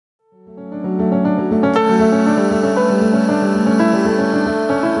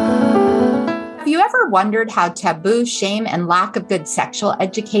wondered how taboo, shame, and lack of good sexual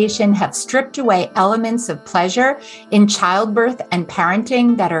education have stripped away elements of pleasure in childbirth and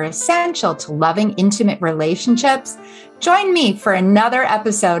parenting that are essential to loving, intimate relationships? Join me for another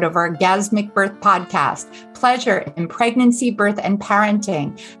episode of Orgasmic Birth Podcast, Pleasure in Pregnancy, Birth, and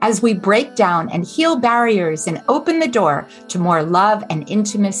Parenting, as we break down and heal barriers and open the door to more love and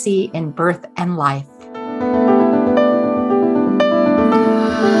intimacy in birth and life.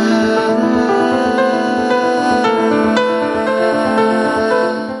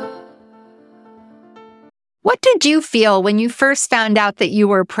 What did you feel when you first found out that you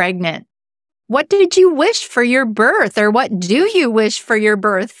were pregnant? What did you wish for your birth, or what do you wish for your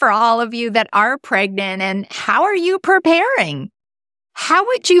birth for all of you that are pregnant, and how are you preparing? How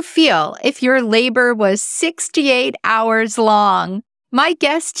would you feel if your labor was 68 hours long? My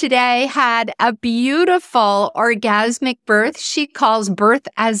guest today had a beautiful orgasmic birth. She calls birth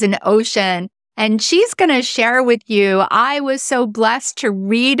as an ocean. And she's going to share with you. I was so blessed to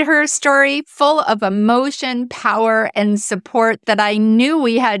read her story, full of emotion, power, and support, that I knew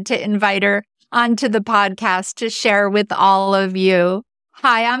we had to invite her onto the podcast to share with all of you.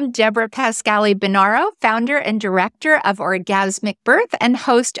 Hi, I'm Deborah Pascali-Bonaro, founder and director of Orgasmic Birth and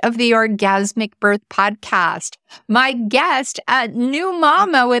host of the Orgasmic Birth podcast. My guest, a new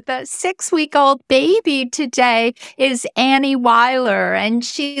mama with a 6-week-old baby today, is Annie Weiler, and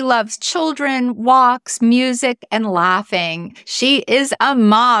she loves children, walks, music, and laughing. She is a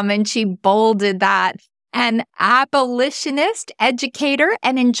mom, and she bolded that. An abolitionist, educator,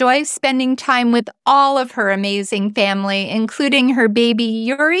 and enjoys spending time with all of her amazing family, including her baby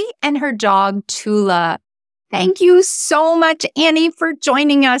Yuri and her dog Tula. Thank you so much, Annie, for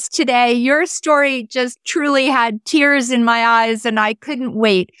joining us today. Your story just truly had tears in my eyes, and I couldn't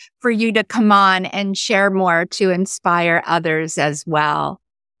wait for you to come on and share more to inspire others as well.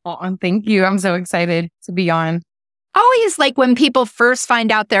 Oh, thank you. I'm so excited to be on. Always like when people first find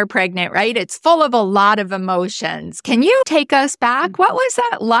out they're pregnant, right? It's full of a lot of emotions. Can you take us back? What was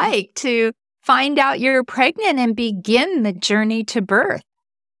that like to find out you're pregnant and begin the journey to birth?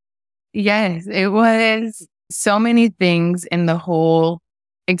 Yes, it was so many things in the whole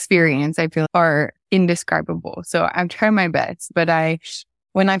experience I feel are indescribable. So I've tried my best, but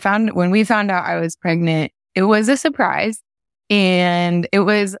when we found out I was pregnant, it was a surprise. And it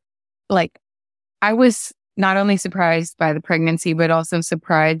was like, I was not only surprised by the pregnancy, but also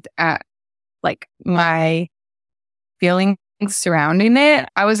surprised at like my feelings surrounding it.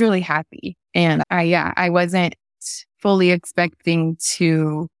 I was really happy. And I wasn't fully expecting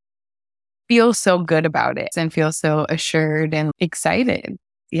to feel so good about it and feel so assured and excited.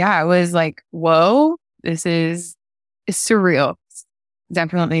 Yeah, I was like, whoa, this is surreal.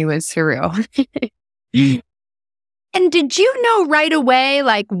 Definitely was surreal. And did you know right away,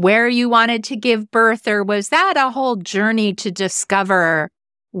 like, where you wanted to give birth, or was that a whole journey to discover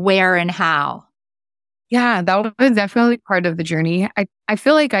where and how? Yeah, that was definitely part of the journey. I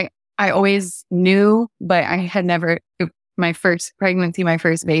feel like I always knew, but I had never, my first pregnancy, my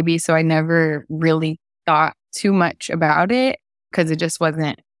first baby, so I never really thought too much about it because it just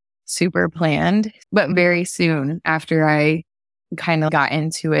wasn't super planned. But very soon after I kind of got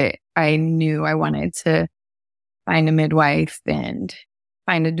into it, I knew I wanted to find a midwife and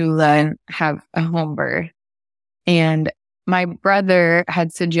find a doula and have a home birth. And my brother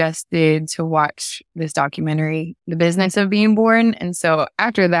had suggested to watch this documentary, The Business of Being Born. And so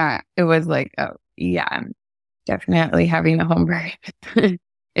after that, it was like, oh, yeah, I'm definitely having a home birth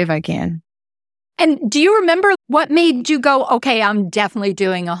if I can. And do you remember what made you go, okay, I'm definitely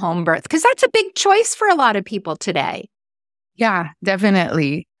doing a home birth? Because that's a big choice for a lot of people today. Yeah,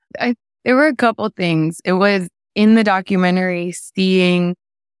 definitely. There were a couple things. It was in the documentary, seeing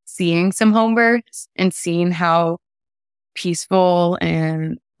some home births and seeing how peaceful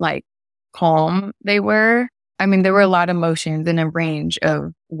and like calm they were. I mean, there were a lot of emotions and a range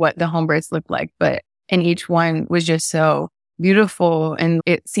of what the home births looked like, and each one was just so beautiful, and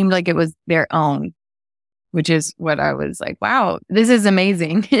it seemed like it was their own, which is what I was like, wow, this is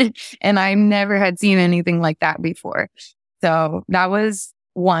amazing. And I never had seen anything like that before. So that was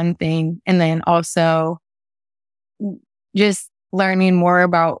one thing. And then also just learning more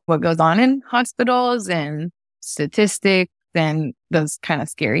about what goes on in hospitals and statistics and those kind of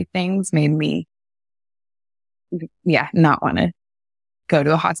scary things made me, not want to go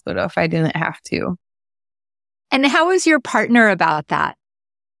to a hospital if I didn't have to. And how was your partner about that?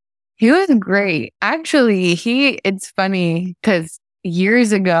 He was great. Actually, it's funny because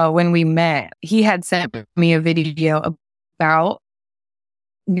years ago when we met, he had sent me a video about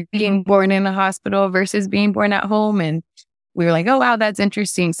being born in a hospital versus being born at home. And we were like, oh, wow, that's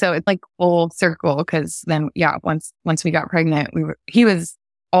interesting. So it's like full circle because then, once we got pregnant, he was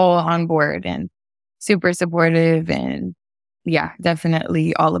all on board and super supportive and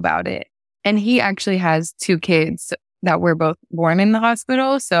definitely all about it. And he actually has 2 kids that were both born in the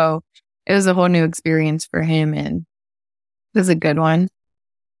hospital. So it was a whole new experience for him and it was a good one.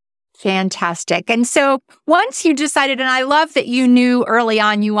 Fantastic. And so once you decided, and I love that you knew early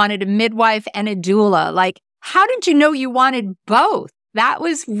on you wanted a midwife and a doula, like, how did you know you wanted both? That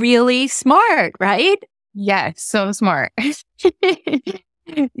was really smart, right? Yeah, so smart.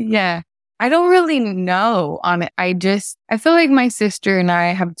 Yeah. I don't really know on it. I feel like my sister and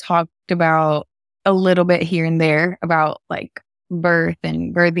I have talked about a little bit here and there about like birth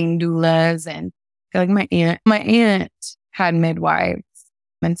and birthing doulas. And I feel like my aunt had midwives.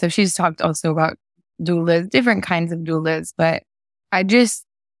 And so she's talked also about doulas, different kinds of doulas. But I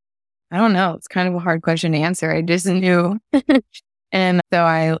don't know. It's kind of a hard question to answer. I just knew. And so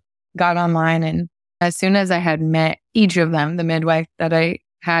I got online, and as soon as I had met each of them, the midwife that I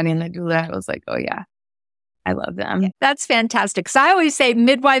had in the doula, I was like, oh yeah, I love them. That's fantastic. So I always say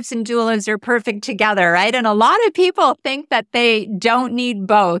midwives and doulas are perfect together, right? And a lot of people think that they don't need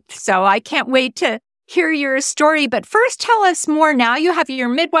both. So I can't wait to hear your story. But first, tell us more now. You have your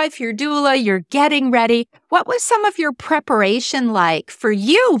midwife, your doula, you're getting ready. What was some of your preparation like for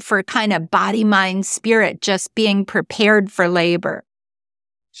you for kind of body, mind, spirit, just being prepared for labor?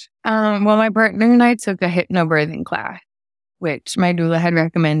 Well, my partner and I took a hypnobirthing class, which my doula had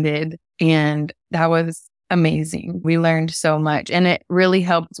recommended. And that was amazing. We learned so much. And it really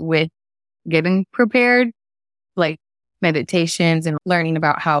helped with getting prepared, like meditations and learning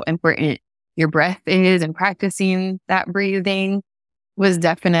about how important your breath is and practicing that breathing was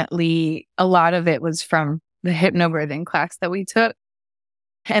definitely, a lot of it was from the hypnobirthing class that we took.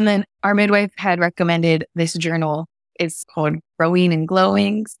 And then our midwife had recommended this journal. It's called Growing and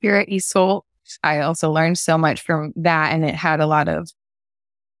Glowing Spirit y Soul. I also learned so much from that, and it had a lot of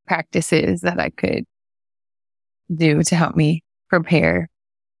practices that I could do to help me prepare.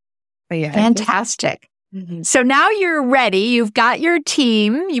 But yeah. Fantastic. So now you're ready. You've got your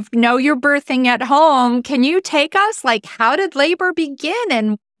team. You know you're birthing at home. Can you take us? Like, how did labor begin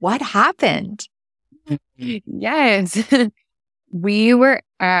and what happened? Yes. We were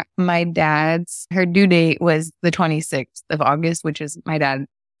at my dad's. Her due date was the 26th of August, which is my dad's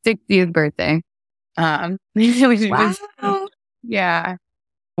 60th birthday. Wow. Yeah.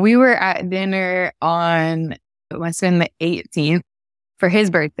 We were at dinner on, it must have been the 18th for his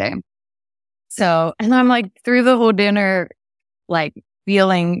birthday. So, and I'm like through the whole dinner, like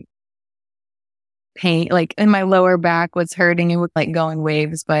feeling pain, like in my lower back was hurting. It would like go in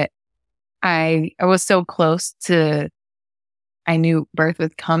waves, but I was so close to, I knew birth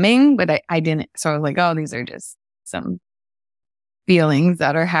was coming, but I didn't. So I was like, oh, these are just some feelings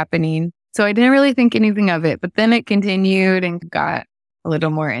that are happening. So I didn't really think anything of it, but then it continued and got a little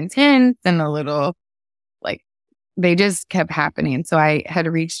more intense and a little like, they just kept happening. So I had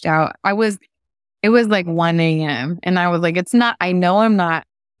reached out. It was like 1 a.m. and I was like, I know I'm not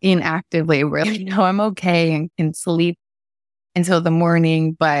in active labor. I know I'm okay and can sleep until the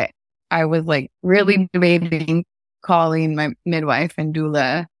morning, but I was like really debating calling my midwife and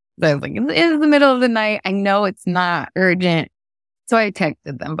doula. But I was like, it's the middle of the night. I know it's not urgent. So I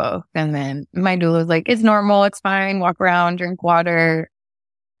texted them both. And then my doula was like, it's normal. It's fine. Walk around, drink water,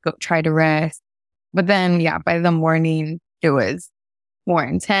 go try to rest. But then, by the morning, it was more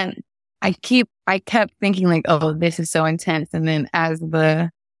intense. I kept thinking like, oh, this is so intense. And then as the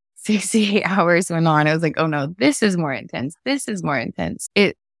 68 hours went on, I was like, oh no, this is more intense. This is more intense.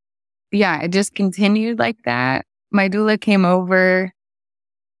 It just continued like that. My doula came over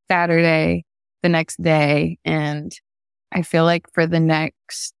Saturday, the next day. And I feel like for the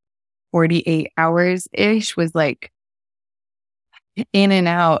next 48 hours-ish was like in and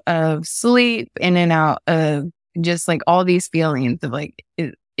out of sleep, in and out of just like all these feelings of like,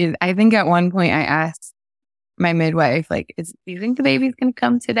 I think at one point I asked my midwife, like, do you think the baby's going to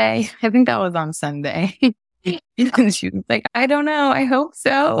come today? I think that was on Sunday. And she was like, I don't know. I hope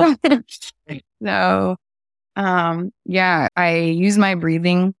so. So, I used my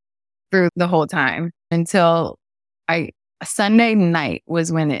breathing through the whole time until Sunday night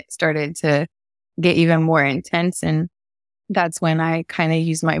was when it started to get even more intense. And that's when I kind of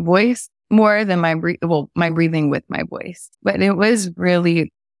used my voice more than my breathing with my voice. But it was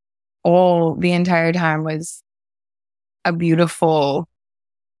really the entire time was a beautiful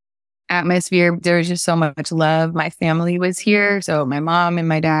atmosphere. There was just so much love. My family was here. So my mom and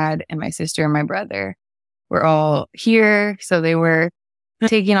my dad and my sister and my brother were all here. So they were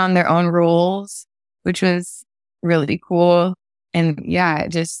taking on their own roles, which was really cool. And yeah,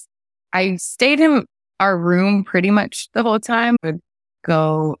 I stayed in our room pretty much the whole time. Would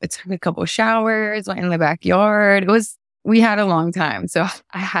go, took a couple showers, went in the backyard. We had a long time. So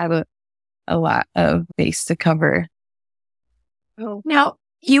I had a lot of base to cover. Oh. Now,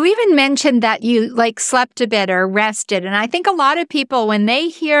 you even mentioned that you like slept a bit or rested. And I think a lot of people, when they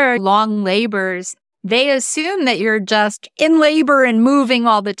hear long labors, they assume that you're just in labor and moving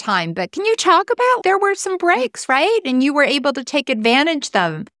all the time. But can you talk about there were some breaks, right? And you were able to take advantage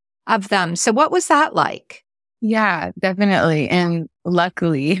of them. So what was that like? Yeah, definitely. And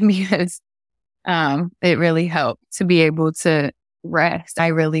luckily, because it really helped to be able to rest. I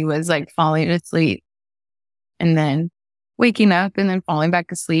really was like falling asleep and then waking up and then falling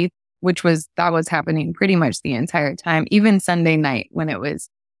back asleep, that was happening pretty much the entire time. Even Sunday night when it was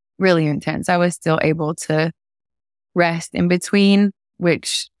really intense, I was still able to rest in between,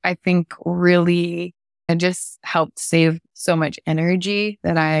 which I think really just helped save so much energy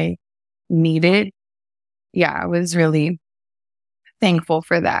that I needed. Yeah, I was really thankful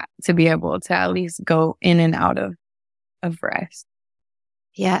for that, to be able to at least go in and out of rest.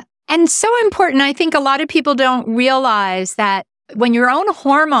 Yeah. And so important. I think a lot of people don't realize that when your own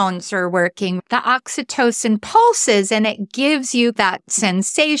hormones are working, the oxytocin pulses and it gives you that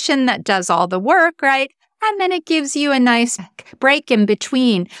sensation that does all the work, right? And then it gives you a nice break in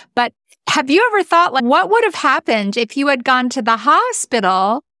between. But have you ever thought, like, what would have happened if you had gone to the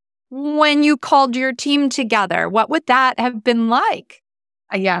hospital when you called your team together? What would that have been like?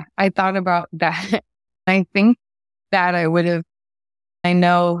 Yeah, I thought about that. I think that I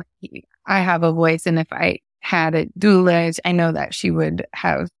know I have a voice, and if I had a doula, I know that she would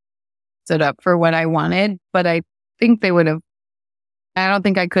have stood up for what I wanted, but I think I don't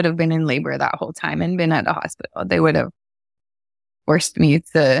think I could have been in labor that whole time and been at a hospital. They would have forced me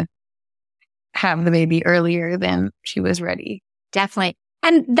to have the baby earlier than she was ready. Definitely.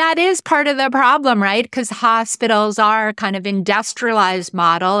 And that is part of the problem, right? Because hospitals are kind of industrialized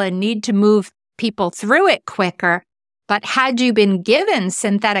model and need to move people through it quicker. But had you been given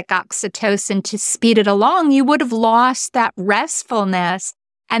synthetic oxytocin to speed it along, you would have lost that restfulness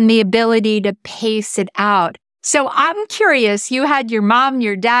and the ability to pace it out. So I'm curious, you had your mom,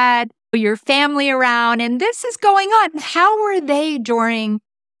 your dad, your family around, and this is going on. How were they during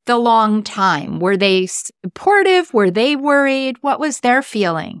the long time? Were they supportive? Were they worried? What was their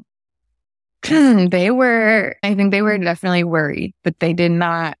feeling? I think they were definitely worried, but they did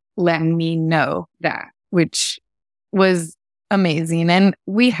not let me know that, which was amazing. And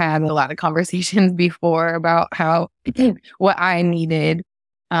we had a lot of conversations before about what I needed.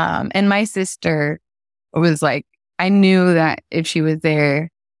 And my sister was like, I knew that if she was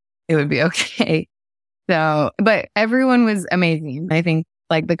there, it would be okay. So, but everyone was amazing. I think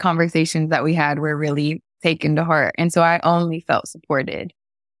like the conversations that we had were really taken to heart. And so I only felt supported.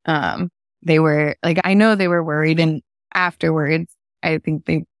 They were like, I know they were worried. And afterwards, I think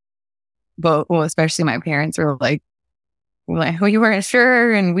they both, well, especially my parents were like, well, you weren't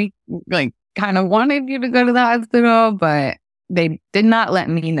sure. And we like kind of wanted you to go to the hospital, but they did not let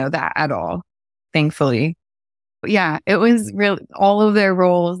me know that at all, thankfully. But yeah, it was really all of their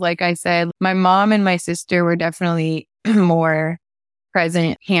roles. Like I said, my mom and my sister were definitely more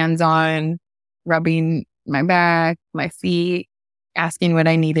present, hands-on, rubbing my back, my feet, asking what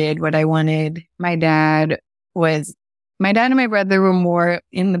I needed, what I wanted. My dad and my brother were more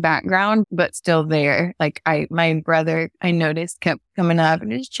in the background, but still there. Like my brother, I noticed, kept coming up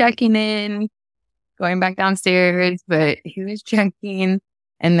and just checking in, going back downstairs, but he was checking.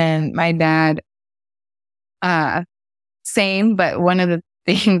 And then my dad, same, but one of the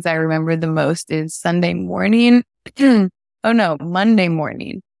things I remember the most is Sunday morning. Monday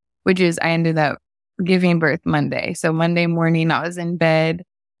morning, which is I ended up giving birth Monday. So Monday morning, I was in bed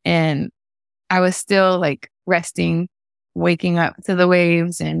and I was still like resting, waking up to the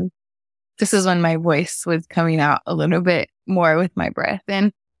waves. And this is when my voice was coming out a little bit more with my breath.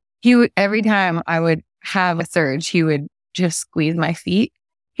 And every time I would have a surge, he would just squeeze my feet.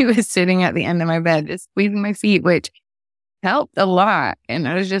 He was sitting at the end of my bed, just squeezing my feet, which helped a lot. And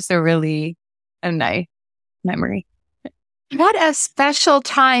it was just a nice memory. What a special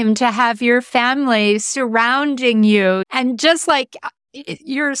time to have your family surrounding you. And just like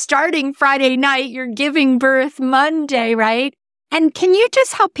you're starting Friday night, you're giving birth Monday, right? And can you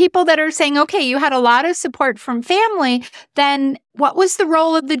just help people that are saying, okay, you had a lot of support from family, then what was the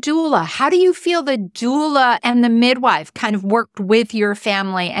role of the doula? How do you feel the doula and the midwife kind of worked with your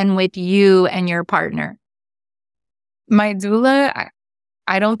family and with you and your partner? My doula,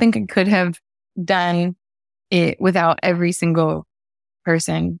 I don't think I could have done it without every single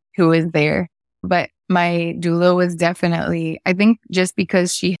person who was there. But my doula was definitely, I think just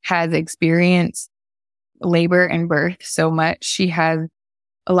because she has experienced labor and birth so much, she has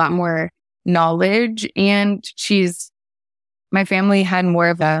a lot more knowledge, and my family had more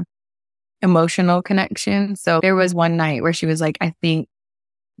of a emotional connection. So there was one night where she was like, I think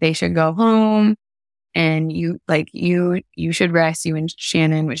they should go home, and you should rest. You and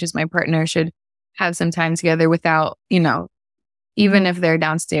Shannon, which is my partner, should have some time together without, even if they're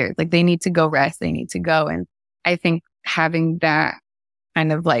downstairs, like they need to go rest, they need to go. And I think having that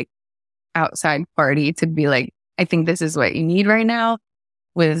kind of like outside party to be like, I think this is what you need right now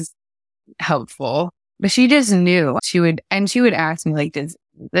was helpful. But she just knew. She would ask me like, does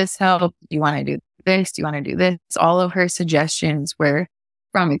this help? Do you want to do this? Do you want to do this? All of her suggestions were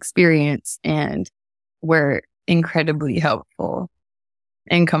from experience and were incredibly helpful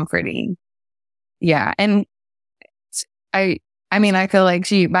and comforting. Yeah. And I mean, I feel like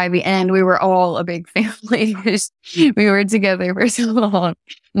by the end, we were all a big family. We were together for so long,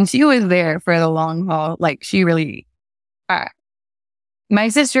 and she was there for the long haul. Like she really, my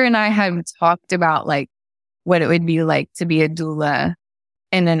sister and I had talked about like what it would be like to be a doula.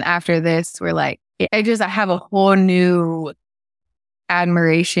 And then after this, we're like, I have a whole new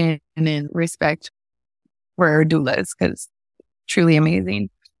admiration and respect for doulas, because truly amazing.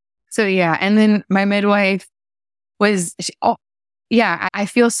 So yeah. And then my midwife I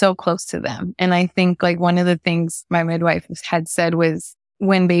feel so close to them. And I think like one of the things my midwife had said was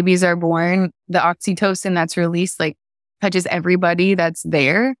when babies are born, the oxytocin that's released like touches everybody that's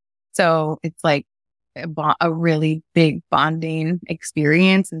there. So it's like a really big bonding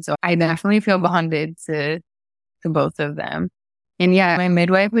experience. And so I definitely feel bonded to both of them. And yeah, my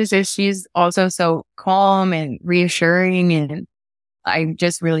midwife she's also so calm and reassuring. And I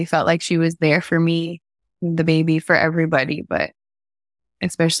just really felt like she was there for me, the baby, for everybody, but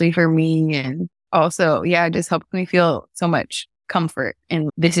especially for me. And also, it just helped me feel so much comfort. And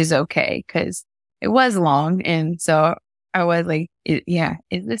this is okay, because it was long. And so I was like, is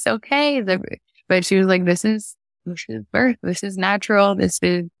this okay? But she was like, this is birth. This is natural.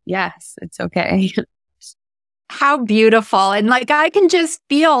 Yes, it's okay. How beautiful. And like, I can just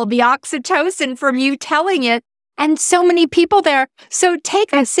feel the oxytocin from you telling it, and so many people there. So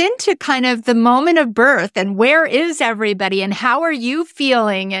take us into kind of the moment of birth, and where is everybody and how are you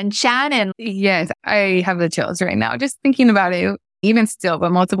feeling? And Shannon. Yes, I have the chills right now just thinking about it. Even still,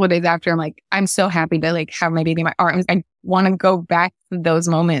 but multiple days after, I'm like, I'm so happy to like have my baby in my arms. I want to go back to those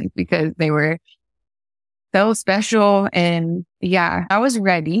moments because they were so special. And yeah, I was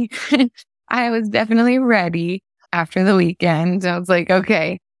ready. I was definitely ready after the weekend. I was like,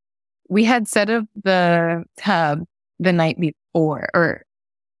 okay, we had set up the tub the night before, or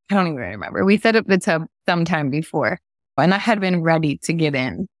I don't even remember. We set up the tub sometime before, and I had been ready to get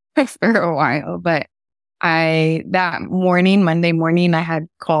in for a while. But that morning, Monday morning, I had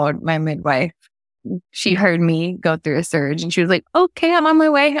called my midwife. She heard me go through a surge, and she was like, okay, I'm on my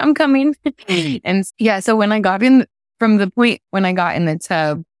way. I'm coming. And yeah, so when I got in, from the point when I got in the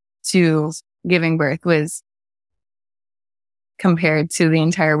tub to giving birth was, compared to the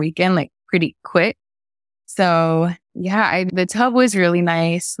entire weekend, like pretty quick. So yeah, the tub was really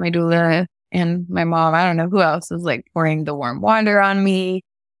nice. My doula and my mom, I don't know who else, was like pouring the warm water on me.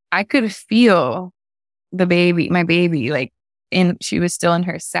 I could feel my baby, like she was still in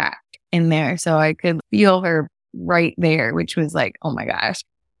her sack in there. So I could feel her right there, which was like, oh my gosh,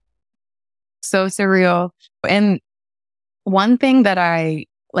 so surreal. And one thing that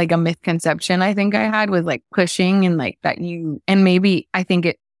like a misconception I think I had was like pushing, and like that and maybe I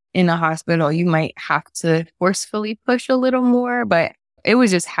think in a hospital, you might have to forcefully push a little more, but it was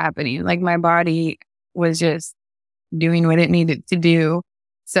just happening. Like my body was just doing what it needed to do.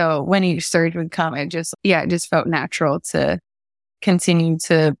 So when each surge would come, it just felt natural to continue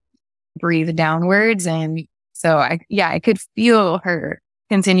to breathe downwards. And so I could feel her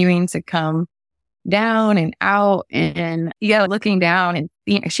continuing to come down and out, and looking down, and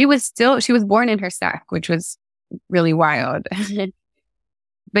she was born in her sack, which was really wild.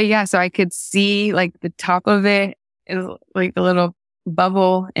 But yeah, so I could see like the top of it is like the little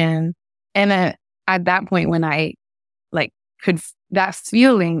bubble, and at that point when I like that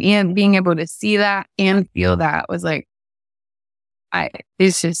feeling and being able to see that and feel that was like,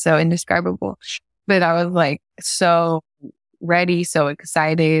 it's just so indescribable. But I was like so ready, so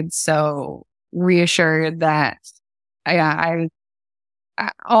excited, so reassured that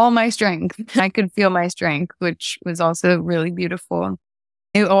all my strength, I could feel my strength, which was also really beautiful.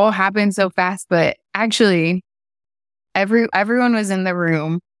 It all happened so fast, but actually everyone was in the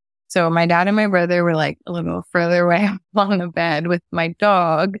room. So my dad and my brother were like a little further away on the bed with my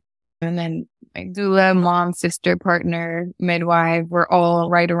dog. And then my doula, mom, sister, partner, midwife, we're all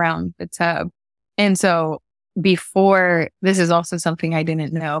right around the tub. And so before, this is also something I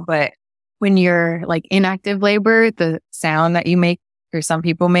didn't know, but when you're like in active labor, the sound that you make, or some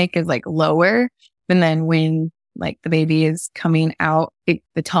people make, is like lower. And then when like the baby is coming out,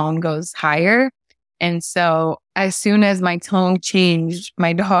 the tone goes higher. And so as soon as my tone changed,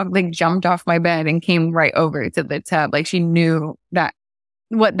 my dog like jumped off my bed and came right over to the tub. Like she knew that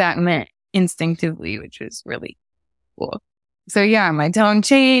what that meant instinctively, which was really cool. So yeah, my tone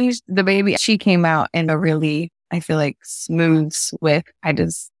changed. The baby, she came out in a really, I feel like, smooth, swift. I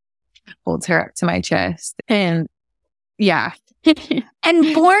just pulled her up to my chest. And yeah.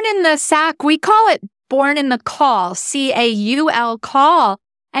 And born in the sac, we call it born in the caul, CAUL, caul.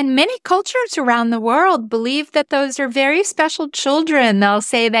 And many cultures around the world believe that those are very special children. They'll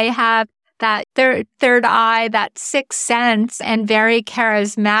say they have that third eye, that sixth sense, and very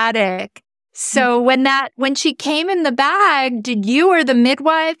charismatic. So when she came in the bag, did you or the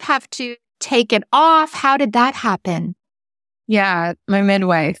midwife have to take it off? How did that happen? Yeah, my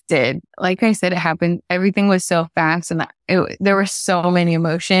midwife did. Like I said, it happened. Everything was so fast, and there were so many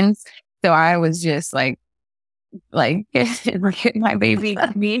emotions. So I was just like look at my baby.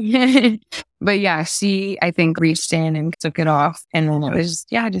 But yeah, she, I think, reached in and took it off. And then it was,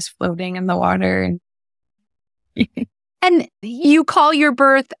 just floating in the water. And you call your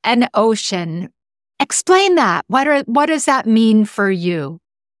birth an ocean. Explain that. What does that mean for you?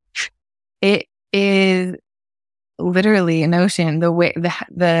 It is literally an ocean. The way,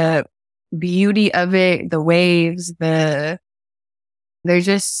 the beauty of it, the waves, there's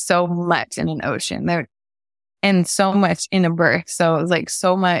just so much in an ocean. And so much in a birth. So it was like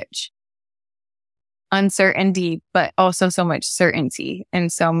so much uncertainty, but also so much certainty,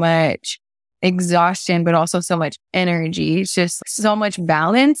 and so much exhaustion, but also so much energy. It's just so much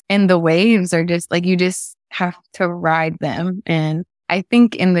balance. And the waves are just like, you just have to ride them. And I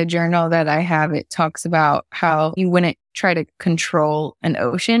think in the journal that I have, it talks about how you wouldn't try to control an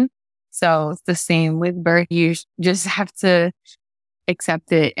ocean. So it's the same with birth. You just have to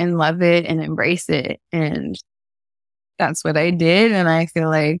accept it and love it and embrace it. And that's what I did. And I feel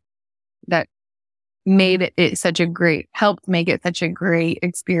like that made it helped make it such a great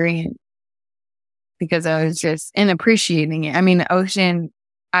experience, because I was just appreciating it. I mean, the ocean,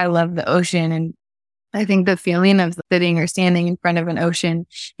 I love the ocean. And I think the feeling of sitting or standing in front of an ocean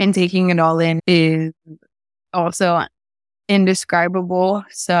and taking it all in is also indescribable.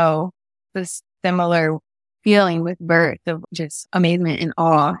 So the similar feeling with birth of just amazement and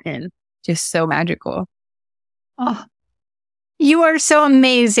awe and just so magical. Oh, you are so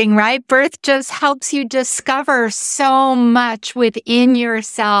amazing, right? Birth just helps you discover so much within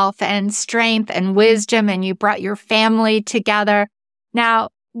yourself, and strength and wisdom, and you brought your family together. Now,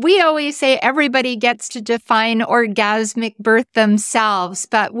 we always say everybody gets to define orgasmic birth themselves,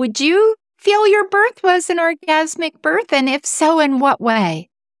 but would you feel your birth was an orgasmic birth? And if so, in what way?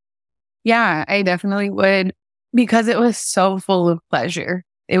 Yeah, I definitely would, because it was so full of pleasure.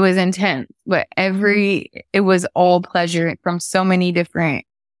 It was intense, but it was all pleasure from so many different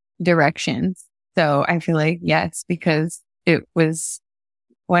directions. So I feel like, yes, because it was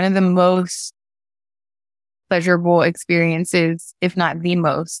one of the most pleasurable experiences, if not the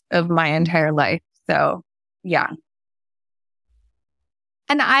most, of my entire life. So yeah.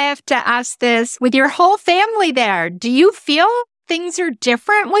 And I have to ask this, with your whole family there, do you feel things are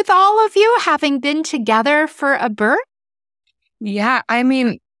different with all of you having been together for a birth? Yeah, I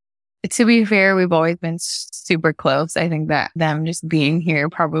mean, to be fair, we've always been super close. I think that them just being here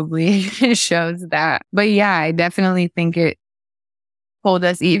probably shows that. But yeah, I definitely think it pulled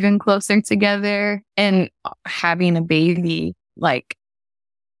us even closer together. And having a baby, like,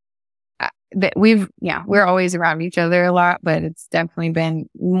 that we're always around each other a lot, but it's definitely been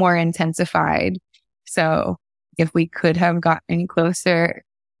more intensified. So if we could have gotten closer,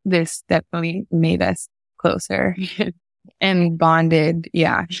 this definitely made us closer and bonded.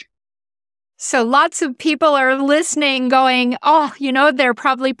 Yeah. So lots of people are listening going, oh, they're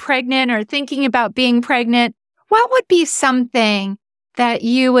probably pregnant or thinking about being pregnant. What would be something that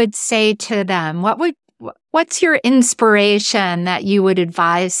you would say to them? What's your inspiration that you would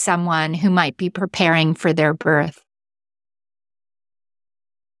advise someone who might be preparing for their birth?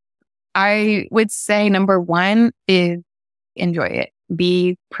 I would say number one is enjoy it.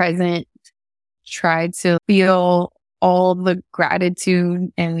 Be present. Try to feel all the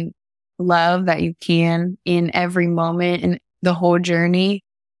gratitude and love that you can in every moment and the whole journey.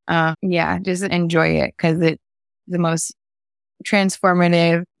 Just enjoy it, because it's the most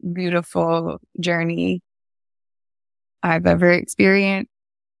transformative, beautiful journey I've ever experienced.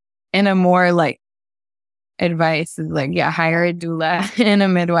 in a more like advice is like, yeah, hire a doula and a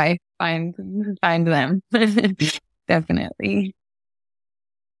midwife. Find them. Definitely.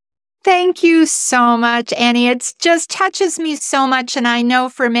 Thank you so much, Annie. It just touches me so much. And I know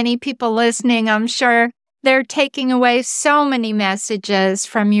for many people listening, I'm sure they're taking away so many messages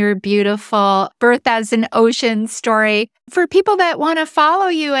from your beautiful Birth as an Ocean story. For people that want to follow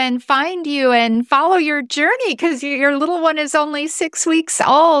you and follow your journey, because your little one is only 6 weeks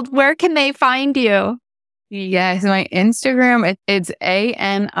old, where can they find you? Yes, my Instagram, it's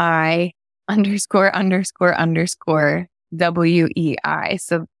ANI___WEI.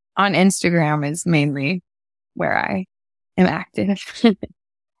 So on Instagram is mainly where I am active.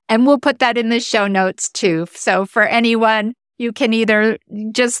 And we'll put that in the show notes too. So for anyone, you can either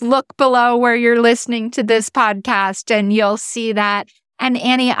just look below where you're listening to this podcast and you'll see that. And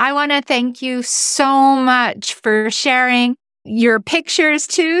Annie, I want to thank you so much for sharing your pictures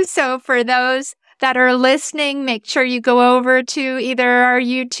too. So for those that are listening, make sure you go over to either our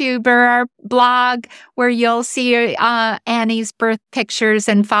YouTube or our blog where you'll see Annie's birth pictures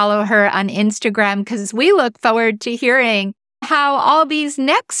and follow her on Instagram, because we look forward to hearing how all these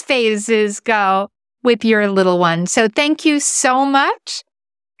next phases go with your little one. So thank you so much.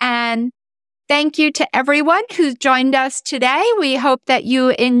 And thank you to everyone who's joined us today. We hope that you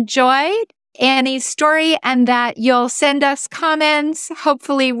enjoyed Annie's story and that you'll send us comments,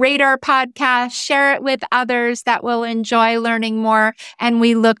 hopefully rate our podcast, share it with others that will enjoy learning more. And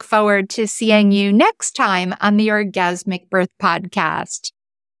we look forward to seeing you next time on the Orgasmic Birth Podcast.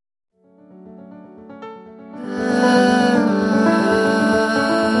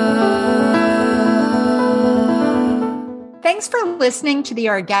 Thanks for listening to the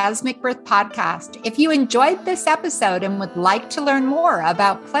Orgasmic Birth Podcast. If you enjoyed this episode and would like to learn more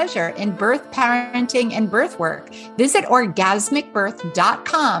about pleasure in birth, parenting, and birth work, visit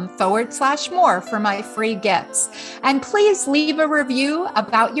orgasmicbirth.com/more for my free gifts. And please leave a review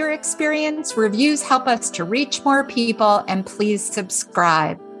about your experience. Reviews help us to reach more people, and please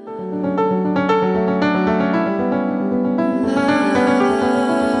subscribe.